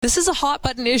This is a hot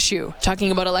button issue, talking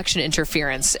about election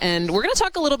interference. And we're going to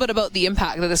talk a little bit about the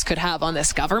impact that this could have on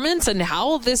this government and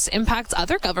how this impacts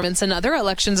other governments and other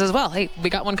elections as well. Hey, we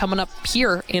got one coming up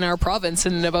here in our province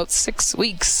in about 6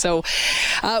 weeks. So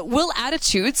will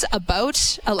attitudes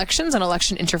about elections and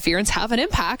election interference have an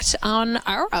impact on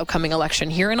our upcoming election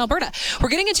here in Alberta? We're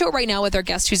getting into it right now with our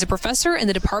guest, who's a professor in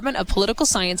the Department of Political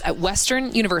Science at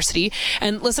Western University.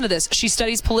 And listen to this. She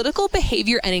studies political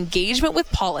behavior and engagement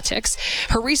with politics.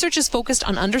 Her research is focused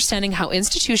on understanding how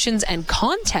institutions and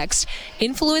context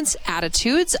influence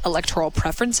attitudes, electoral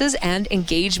preferences, and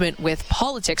engagement with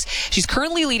politics. She's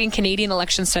currently leading Canadian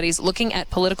election studies looking at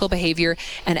political behavior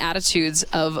and attitudes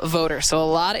of voters. So a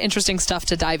lot of interesting stuff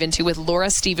to dive into with Laura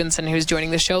Stephenson, who's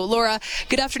joining the show. Laura,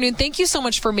 good afternoon. Thank you so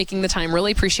much for making the time.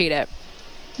 Really appreciate it.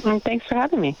 Thanks for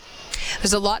having me.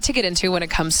 There's a lot to get into when it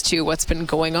comes to what's been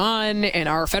going on in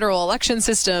our federal election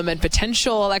system and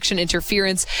potential election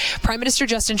interference. Prime Minister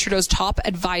Justin Trudeau's top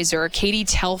advisor, Katie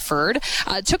Telford,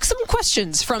 took some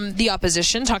questions from the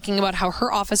opposition, talking about how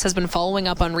her office has been following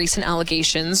up on recent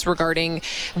allegations regarding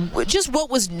just what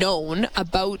was known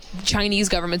about Chinese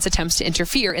government's attempts to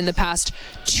interfere in the past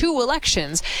 2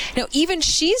 elections. Now, even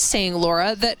she's saying,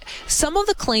 Laura, that some of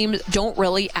the claims don't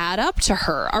really add up to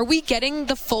her. Are we getting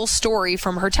the full story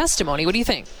from her testimony? What do you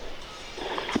think?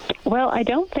 Well, I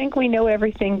don't think we know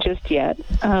everything just yet.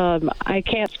 I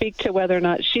can't speak to whether or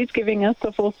not she's giving us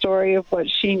the full story of what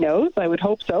she knows. I would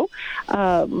hope so.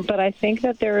 But I think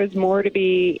that there is more to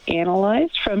be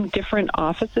analyzed from different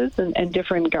offices and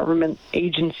different government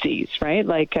agencies, right?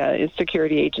 Like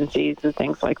security agencies and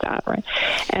things like that, right?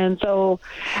 And so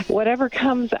whatever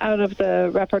comes out of the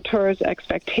rapporteur's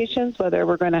expectations, whether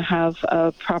we're going to have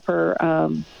a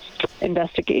proper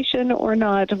investigation or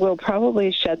not, will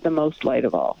probably shed the most light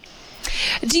of all.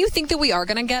 Do you think that we are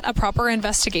going to get a proper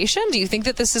investigation? Do you think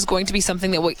that this is going to be something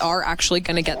that we are actually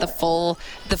going to get the full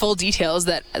details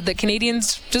that the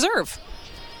Canadians deserve?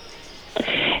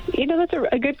 You know, that's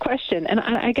a good question. And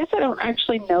I guess I don't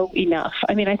actually know enough.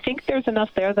 I mean, I think there's enough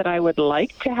there that I would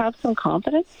like to have some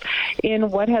confidence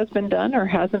in what has been done or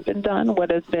hasn't been done,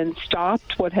 what has been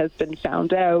stopped, what has been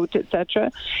found out,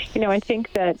 etc. You know, I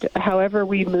think that however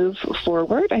we move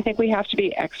forward, I think we have to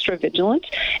be extra vigilant.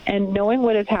 And knowing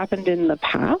what has happened in the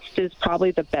past is probably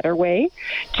the better way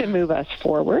to move us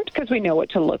forward because we know what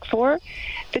to look for.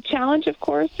 The challenge, of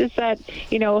course, is that,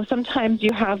 you know, sometimes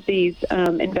you have these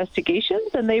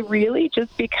investigations and they really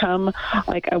just become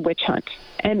like a witch hunt.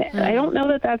 And I don't know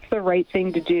that that's the right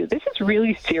thing to do. This is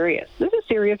really serious. This is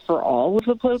serious for all of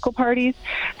the political parties.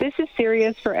 This is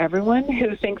serious for everyone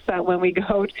who thinks that when we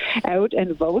go out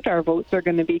and vote, our votes are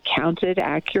going to be counted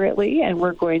accurately and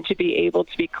we're going to be able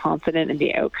to be confident in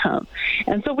the outcome.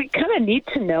 And so we kind of need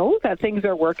to know that things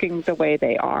are working the way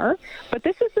they are. But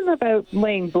this isn't about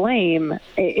laying blame,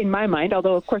 in my mind,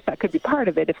 although, of course, that could be part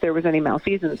of it if there was any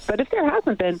malfeasance. But if there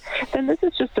hasn't been, then this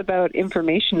is just about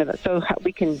information of it so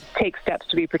we can take steps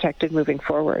to be protected moving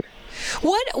forward.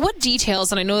 What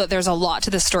details, and I know that there's a lot to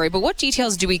this story, but what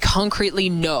details do we concretely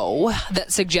know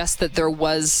that suggest that there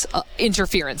was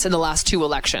interference in the last 2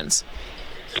 elections?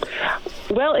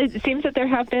 Well, it seems that there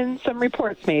have been some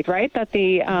reports made, right, that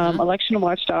the election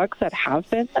watchdogs that have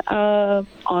been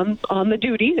on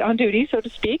duty, so to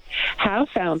speak, have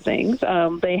found things.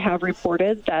 They have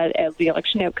reported that the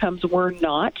election outcomes were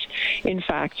not, in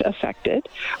fact, affected,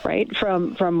 right?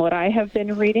 From what I have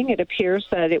been reading, it appears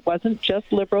that it wasn't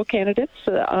just Liberal candidates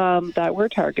that were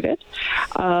targeted.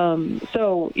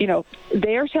 So, you know,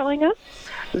 they are telling us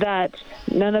that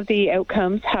none of the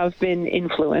outcomes have been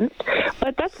influenced,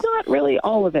 but that's not really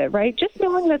all of it, right? Just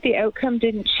knowing that the outcome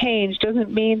didn't change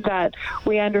doesn't mean that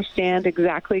we understand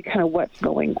exactly kind of what's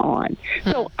going on.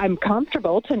 So I'm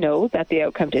comfortable to know that the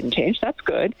outcome didn't change. That's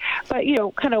good. But, you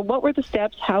know, kind of what were the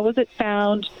steps? How was it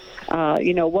found?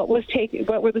 You know, what were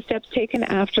the steps taken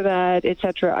after that, et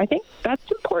cetera? I think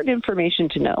that's important information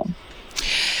to know.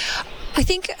 I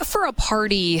think for a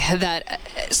party that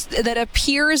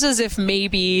appears as if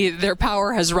maybe their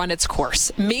power has run its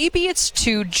course, maybe it's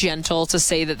too gentle to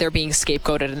say that they're being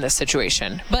scapegoated in this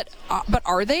situation. But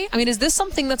are they? I mean, is this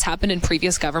something that's happened in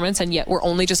previous governments and yet we're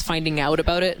only just finding out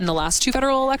about it in the last 2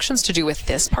 federal elections to do with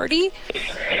this party?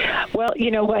 Well,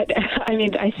 you know what? I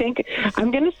mean, I think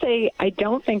I'm going to say I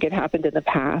don't think it happened in the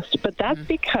past, but that's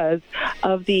because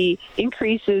of the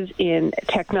increases in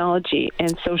technology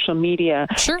and social media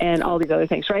and all these other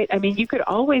things, right? I mean, you could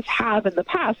always have in the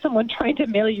past someone trying to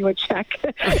mail you a check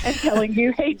and telling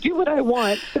you, hey, do what I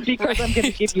want because I'm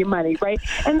going to give you money, right?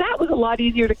 And that was a lot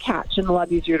easier to catch and a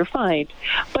lot easier to find.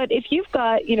 But if you've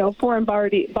got, you know, foreign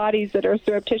bodies that are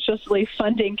surreptitiously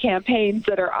funding campaigns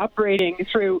that are operating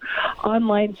through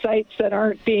online sites sites that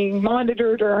aren't being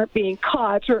monitored or aren't being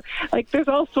caught, or like there's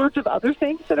all sorts of other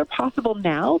things that are possible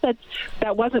now that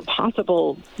wasn't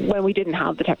possible when we didn't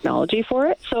have the technology for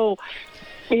it. So,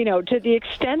 to the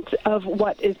extent of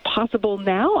what is possible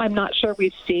now, I'm not sure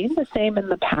we've seen the same in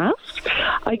the past.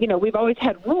 We've always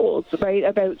had rules, right,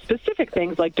 about specific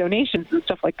things like donations and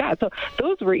stuff like that. So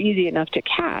those were easy enough to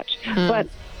catch. But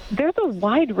there's a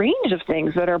wide range of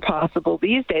things that are possible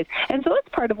these days. And so that's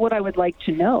part of what I would like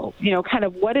to know, kind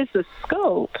of what is the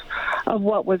scope of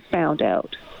what was found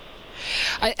out.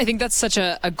 I think that's such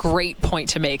a great point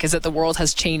to make, is that the world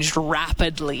has changed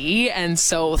rapidly, and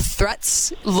so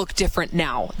threats look different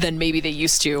now than maybe they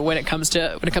used to when it comes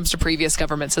to previous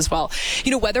governments as well.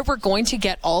 Whether we're going to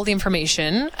get all the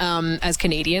information as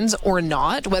Canadians or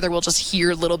not, whether we'll just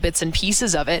hear little bits and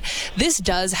pieces of it, this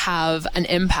does have an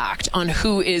impact on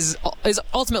who is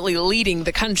ultimately leading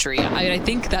the country. I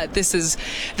think that this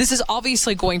is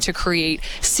obviously going to create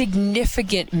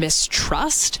significant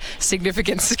mistrust,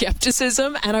 significant skepticism.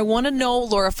 And I want to know,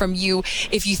 Laura, from you,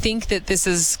 if you think that this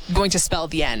is going to spell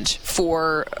the end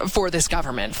for this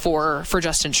government, for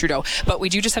Justin Trudeau. But we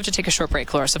do just have to take a short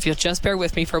break, Laura. So if you'll just bear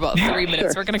with me for about 3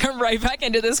 minutes, We're going to come right back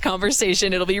into this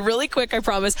conversation. It'll be really quick, I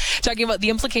promise, talking about the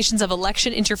implications of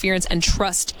election interference and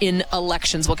trust in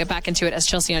elections. We'll get back into it as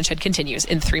Chelsea on Ched continues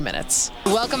in 3 minutes.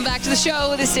 Welcome back to the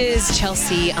show. This is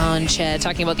Chelsea on Ched,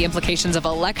 talking about the implications of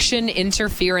election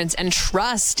interference and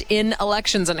trust in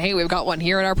elections. And hey, we've got one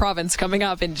here in our province coming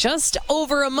up in just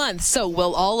over a month. So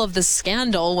will all of the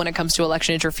scandal when it comes to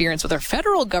election interference with our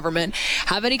federal government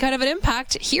have any kind of an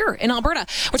impact here in Alberta?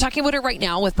 We're talking about it right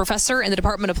now with professor in the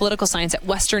Department of Political Science at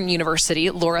Western University,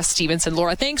 Laura Stephenson.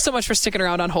 Laura, thanks so much for sticking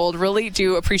around on hold. Really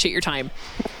do appreciate your time.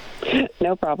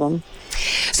 No problem.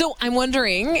 So I'm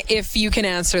wondering if you can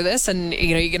answer this, and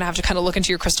you're going to have to kind of look into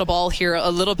your crystal ball here a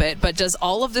little bit, but does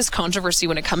all of this controversy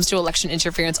when it comes to election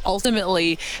interference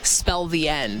ultimately spell the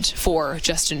end for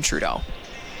Justin Trudeau?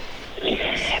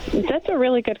 That's a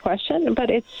really good question,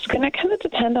 but it's going to kind of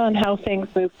depend on how things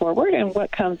move forward and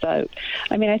what comes out.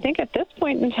 I mean, I think at this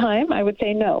point in time, I would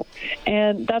say no.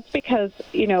 And that's because,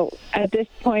 at this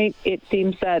point, it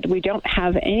seems that we don't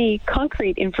have any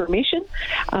concrete information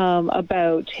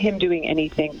about him doing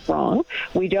anything wrong.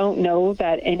 We don't know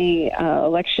that any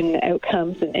election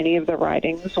outcomes in any of the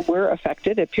ridings were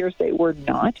affected. It appears they were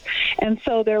not. And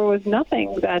so there was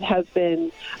nothing that has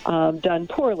been done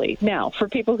poorly. Now, for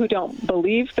people who don't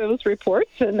believe those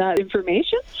reports and that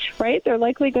information, right, they're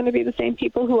likely going to be the same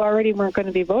people who already weren't going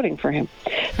to be voting for him.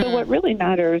 So what really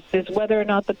matters is whether or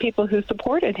not the people who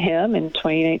supported him in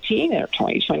 2019 or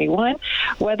 2021,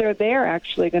 whether they're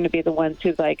actually going to be the ones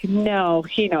who's like, no,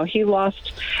 he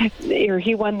lost or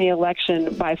he won the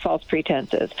election by false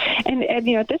pretenses. And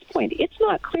at this point, it's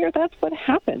not clear that's what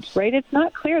happened, right? It's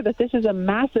not clear that this is a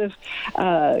massive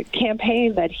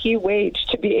campaign that he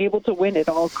waged to be able to win at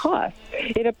all costs.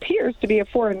 It appears to be a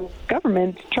foreign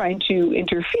government trying to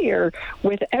interfere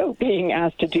without being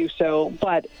asked to do so,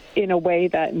 but in a way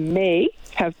that may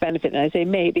have benefited. And I say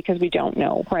may because we don't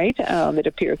know, right? It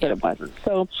appears that it wasn't.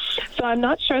 So I'm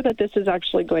not sure that this is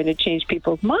actually going to change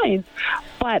people's minds.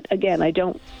 But again, I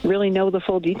don't really know the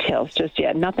full details just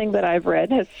yet. Nothing that I've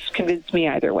read has convinced me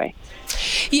either way.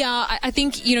 Yeah, I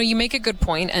think, you make a good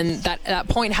point, and that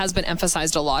point has been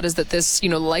emphasized a lot, is that this,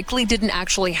 likely didn't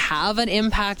actually have an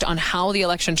impact on how the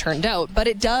election turned out. But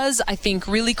it does, I think,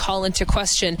 really call into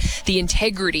question the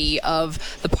integrity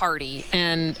of the party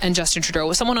and Justin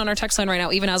Trudeau. Someone on our text line right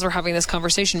now, even as we're having this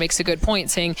conversation, makes a good point,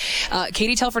 saying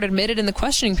Katie Telford admitted in the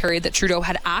questioning period that Trudeau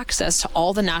had access to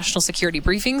all the national security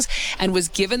briefings and was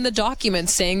given the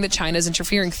documents saying that China is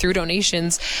interfering through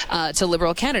donations to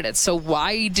Liberal candidates. So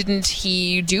why didn't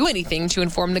he do anything to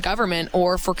inform the government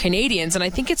or for Canadians? And I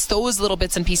think it's those little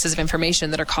bits and pieces of information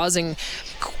that are causing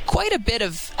quite a bit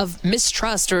of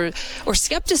mistrust or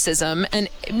skepticism. And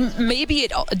maybe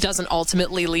it doesn't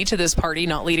ultimately lead to this party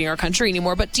not leading our country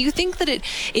anymore. But do you think that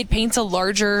it paints a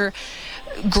larger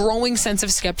growing sense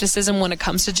of skepticism when it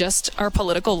comes to just our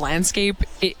political landscape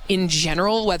in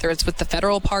general, whether it's with the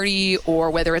federal party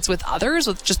or whether it's with others,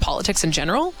 with just politics in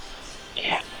general?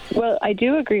 Well, I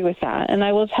do agree with that. And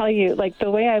I will tell you, the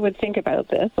way I would think about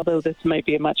this, although this might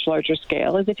be a much larger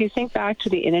scale, is if you think back to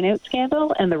the In-N-Out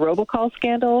scandal and the robocall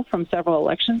scandal from several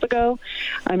elections ago,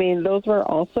 I mean, those were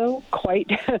also quite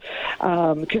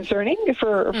concerning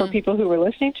for people who were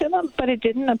listening to them, but it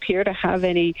didn't appear to have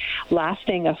any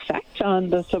lasting effect on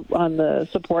the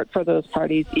support for those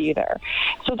parties either.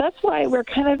 So that's why we're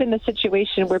kind of in a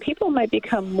situation where people might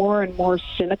become more and more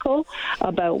cynical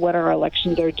about what our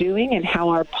elections are doing and how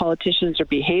our politicians are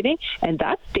behaving, and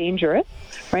that's dangerous,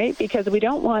 right? Because we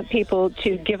don't want people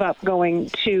to give up going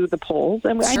to the polls.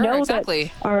 And I know exactly.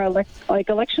 that our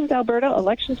Elections Alberta,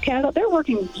 Elections Canada, they're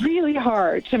working really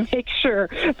hard to make sure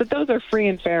that those are free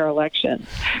and fair elections,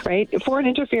 right? Foreign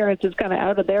interference is kind of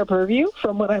out of their purview,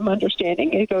 from what I'm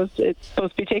understanding. It's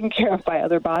supposed to be taken care of by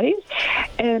other bodies,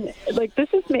 and like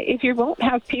this is if you won't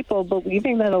have people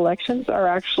believing that elections are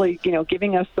actually,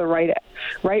 giving us the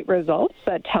right results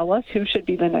that tell us who should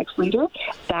be the next leader,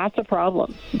 that's a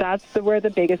problem. That's where the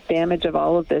biggest damage of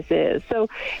all of this is. So,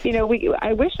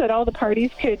 I wish that all the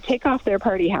parties could take off their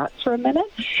party hats for a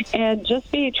minute and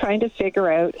just be trying to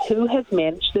figure out who has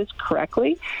managed this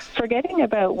correctly, forgetting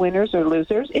about winners or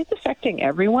losers. It's affecting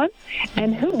everyone,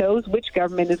 and who knows which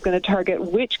government is going to target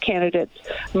which candidates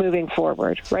moving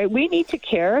forward, right? We need to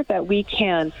care that we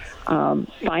can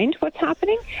find what's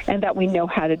happening and that we know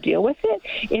how to deal with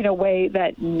it in a way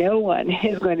that no one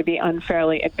is going to be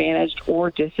unfairly advantaged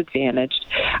or disadvantaged.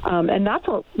 And that's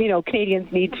what,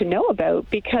 Canadians need to know about,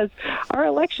 because our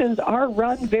elections are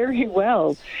run very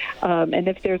well. And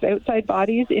if there's outside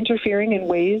bodies interfering in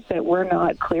ways that we're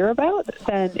not clear about,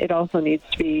 then it also needs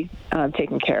to be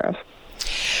taken care of.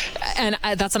 And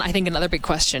that's, I think, another big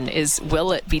question is,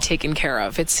 will it be taken care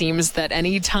of? It seems that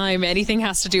anytime anything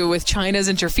has to do with China's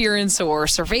interference or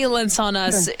surveillance on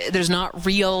us, there's not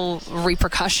real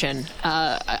repercussion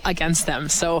against them.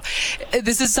 So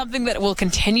this is something that we'll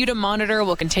continue to monitor,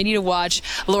 we'll continue to watch.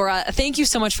 Laura, thank you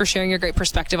so much for sharing your great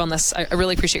perspective on this. I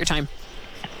really appreciate your time.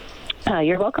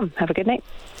 You're welcome. Have a good night.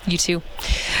 You too.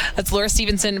 That's Laura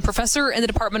Stephenson, professor in the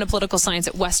Department of Political Science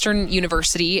at Western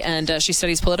University, and she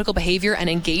studies political behavior and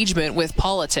engagement with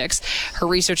politics. Her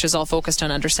research is all focused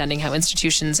on understanding how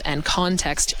institutions and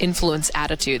context influence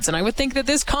attitudes. And I would think that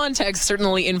this context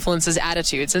certainly influences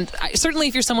attitudes. And certainly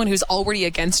if you're someone who's already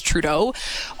against Trudeau,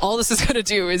 all this is going to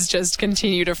do is just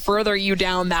continue to further you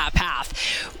down that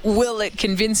path. Will it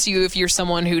convince you, if you're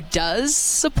someone who does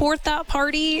support that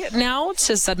party now,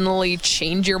 to suddenly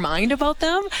change your mind about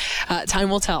them? Time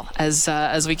will tell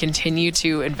as we continue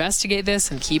to investigate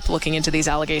this and keep looking into these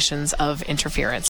allegations of interference.